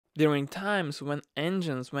During times when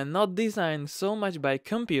engines were not designed so much by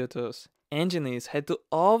computers, engineers had to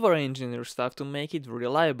over-engineer stuff to make it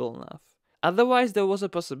reliable enough. Otherwise, there was a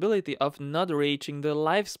possibility of not reaching the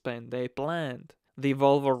lifespan they planned. The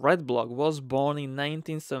Volvo Redblock was born in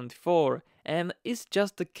 1974 and is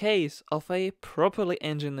just the case of a properly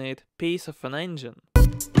engineered piece of an engine.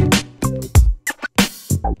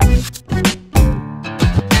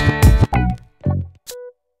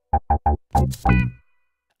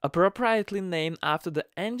 Appropriately named after the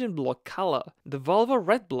engine block color, the Volvo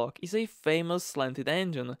Redblock is a famous slanted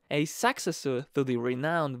engine, a successor to the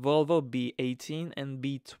renowned Volvo B18 and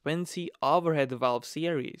B20 overhead valve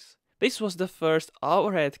series. This was the first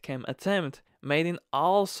overhead cam attempt, made in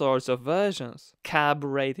all sorts of versions: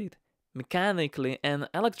 carbureted, mechanically and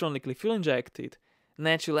electronically fuel injected,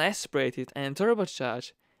 naturally aspirated and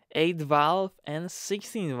turbocharged, 8-valve and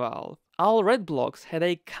 16-valve. All Redblocks had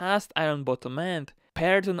a cast iron bottom end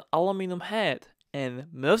paired to an aluminum head, and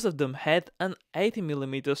most of them had an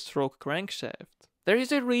 80mm stroke crankshaft. There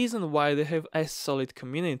is a reason why they have a solid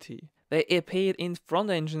community. They appeared in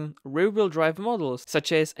front-engine rear-wheel drive models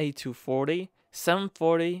such as a 240,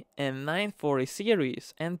 740 and 940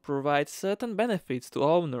 series and provide certain benefits to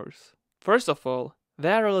owners. First of all,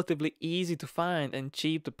 they are relatively easy to find and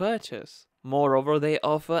cheap to purchase. Moreover, they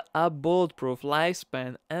offer a bulletproof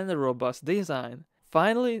lifespan and a robust design.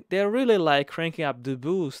 Finally, they really like cranking up the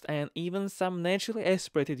boost, and even some naturally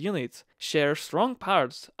aspirated units share strong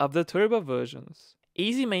parts of the turbo versions.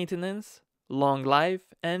 Easy maintenance, long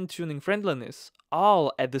life and tuning friendliness,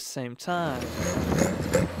 all at the same time.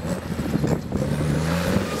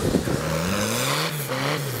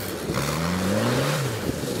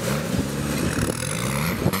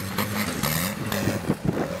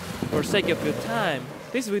 For sake of your time,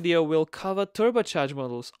 this video will cover turbocharged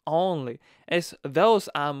models only, as those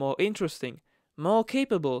are more interesting, more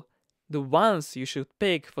capable, the ones you should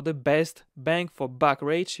pick for the best bang for buck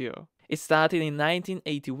ratio. It started in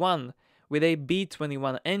 1981 with a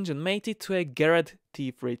B21 engine mated to a Garrett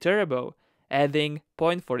T3 turbo, adding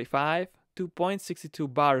 0.45 to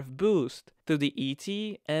 0.62 bar of boost to the ET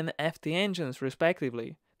and FT engines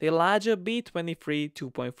respectively. The larger B23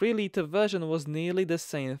 2.3-liter version was nearly the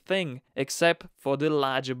same thing, except for the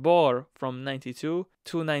larger bore from 92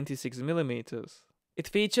 to 96mm. It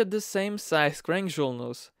featured the same size crank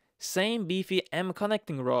journals, same beefy M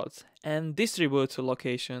connecting rods, and distributor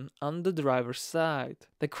location on the driver's side.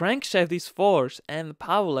 The crankshaft is force and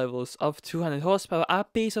power levels of 200 horsepower are a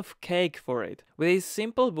piece of cake for it, with a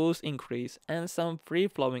simple boost increase and some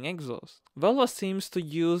free-flowing exhaust. Volvo seems to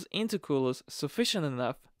use intercoolers sufficient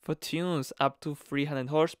enough for tunes up to 300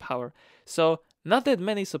 horsepower, so not that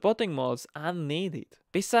many supporting mods are needed.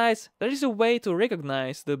 Besides, there is a way to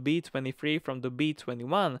recognize the B23 from the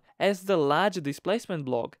B21, as the larger displacement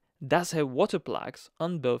block does have water plugs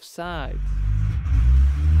on both sides.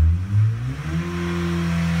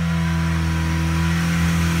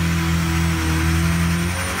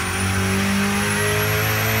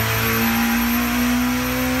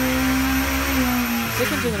 The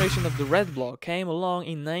second generation of the Redblock came along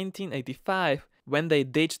in 1985 when they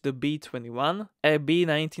ditched the B21, a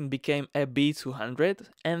B19 became a B200,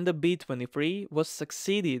 and the B23 was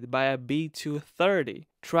succeeded by a B230.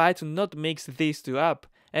 Try to not mix these two up,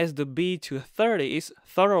 as the B230 is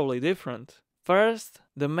thoroughly different. First,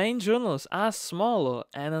 the main journals are smaller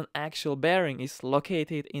and an actual bearing is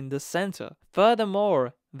located in the center.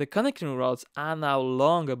 Furthermore, the connecting rods are now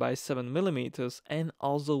longer by 7mm and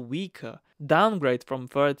also weaker, downgrade from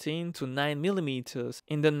 13 to 9mm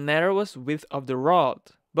in the narrowest width of the rod.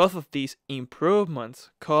 Both of these improvements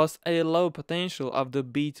caused a low potential of the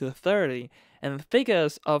B230, and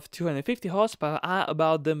figures of 250 horsepower are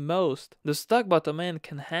about the most the stock bottom end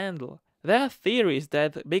can handle. There are theories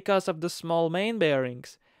that because of the small main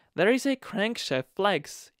bearings, there is a crankshaft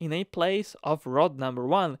flex in a place of rod number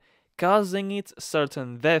 1, causing its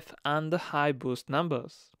certain death under high boost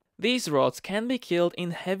numbers. These rods can be killed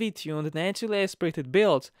in heavy-tuned naturally aspirated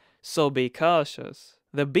builds, so be cautious.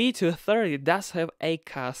 The B230 does have a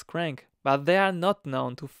cast crank, but they are not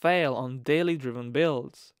known to fail on daily driven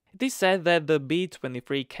builds. It is said that the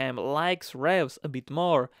B23 cam likes revs a bit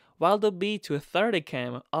more, while the B230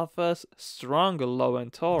 cam offers stronger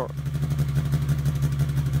low-end torque.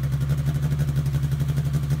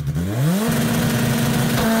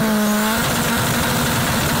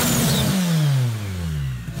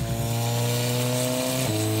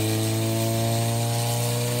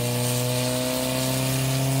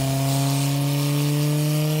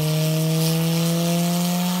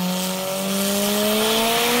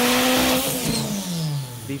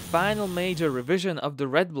 The final major revision of the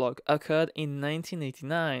Redblock occurred in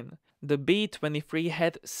 1989. The B23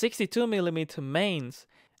 had 62mm mains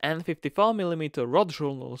and 54mm rod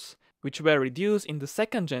journals, which were reduced in the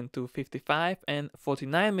second gen to 55 and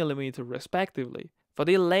 49mm respectively. For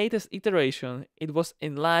the latest iteration, it was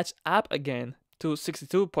enlarged up again to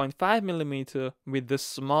 62.5mm with the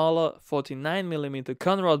smaller 49mm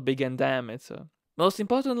conrod began diameter. Most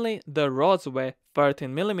importantly, the rods were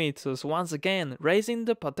 13mm once again, raising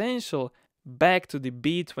the potential back to the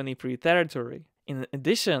B23 territory. In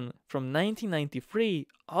addition, from 1993,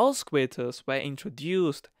 all squitters were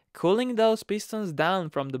introduced, cooling those pistons down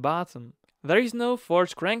from the bottom. There is no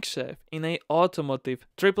forged crankshaft in an automotive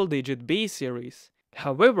triple-digit B series.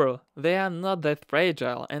 However, they are not that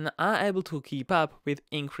fragile and are able to keep up with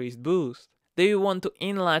increased boost. Do you want to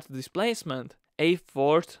enlarge the displacement? A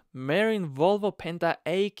forged marine Volvo Penta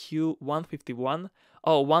AQ151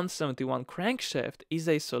 or 171 crankshaft is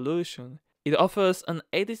a solution. It offers an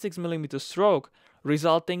 86mm stroke,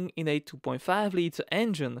 resulting in a 2.5-liter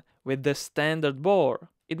engine with the standard bore.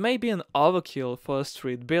 It may be an overkill for a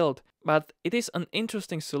street build, but it is an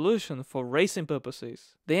interesting solution for racing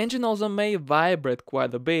purposes. The engine also may vibrate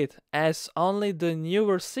quite a bit, as only the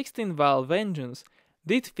newer 16-valve engines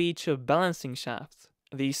did feature balancing shafts.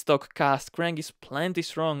 The stock cast crank is plenty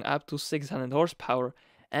strong, up to 600 horsepower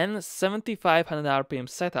and 7500 RPM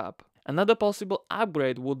setup. Another possible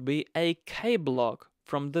upgrade would be a K-block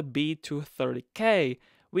from the B230K,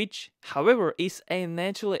 which, however, is a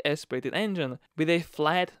naturally aspirated engine with a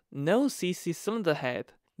flat, no-cc cylinder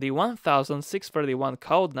head, the 1631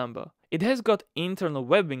 code number. It has got internal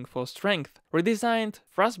webbing for strength, redesigned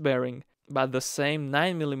thrust bearing, but the same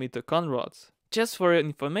 9mm conrods. Just for your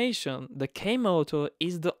information, the K-motor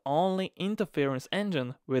is the only interference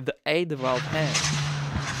engine with the 8-valve head.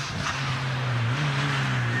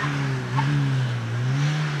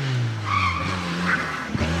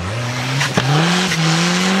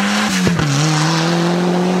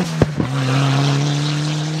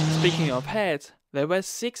 Speaking of heads, there were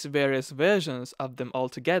 6 various versions of them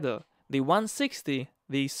altogether. The 160,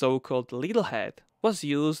 the so-called little head, was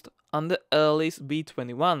used on the earliest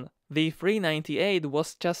B21. The 398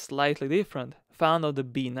 was just slightly different, found on the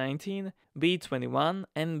B19, B21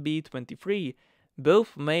 and B23,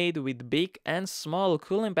 both made with big and small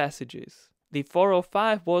cooling passages. The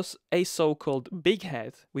 405 was a so-called big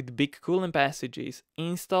head with big cooling passages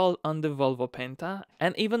installed on the Volvo Penta,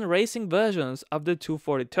 and even racing versions of the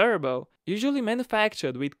 240 Turbo, usually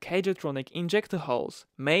manufactured with Cagetronic injector holes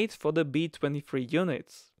made for the B23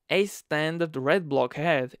 units. A standard Redblock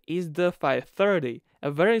head is the 530,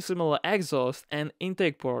 a very similar exhaust and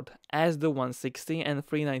intake port as the 160 and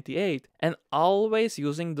 398, and always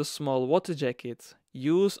using the small water jackets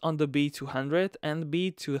used on the B200 and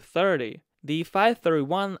B230. The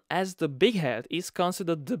 531 as the big head is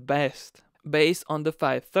considered the best, based on the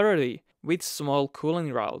 530 with small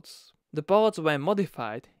cooling rods. The ports were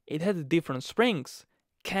modified, it had different springs,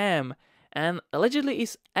 cam, and allegedly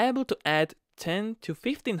is able to add 10 to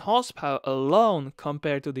 15 horsepower alone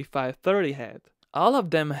compared to the 530 head. All of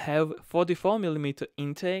them have 44mm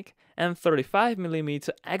intake and 35mm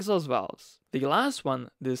exhaust valves. The last one,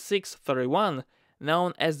 the 631,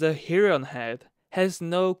 known as the Herion head, has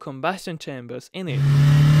no combustion chambers in it.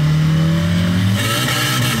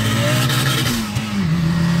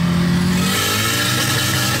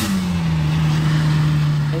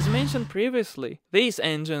 As mentioned previously, these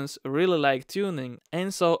engines really like tuning,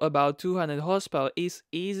 and so about 200 horsepower is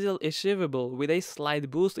easily achievable with a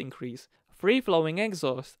slight boost increase, free-flowing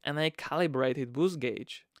exhaust and a calibrated boost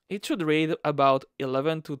gauge. It should read about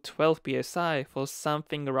 11 to 12 psi for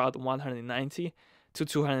something around 190 to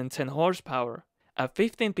 210 horsepower. A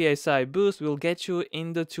 15 psi boost will get you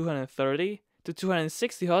in the 230 to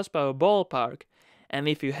 260 horsepower ballpark, and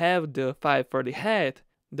if you have the 530 head,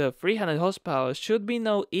 the 300 horsepower should be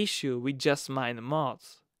no issue with just minor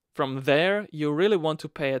mods. From there, you really want to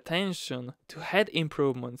pay attention to head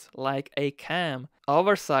improvements like a cam,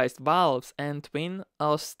 oversized valves and twin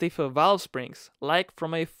or stiffer valve springs like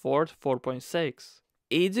from a Ford 4.6.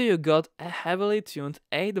 Either you got a heavily tuned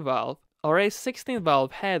 8-valve or a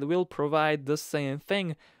 16-valve head will provide the same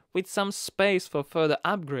thing with some space for further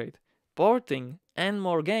upgrade, porting and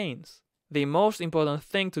more gains. The most important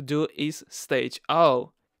thing to do is stage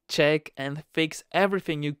O. Check and fix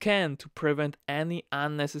everything you can to prevent any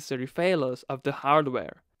unnecessary failures of the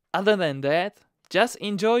hardware. Other than that, just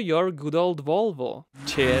enjoy your good old Volvo.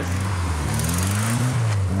 Cheers!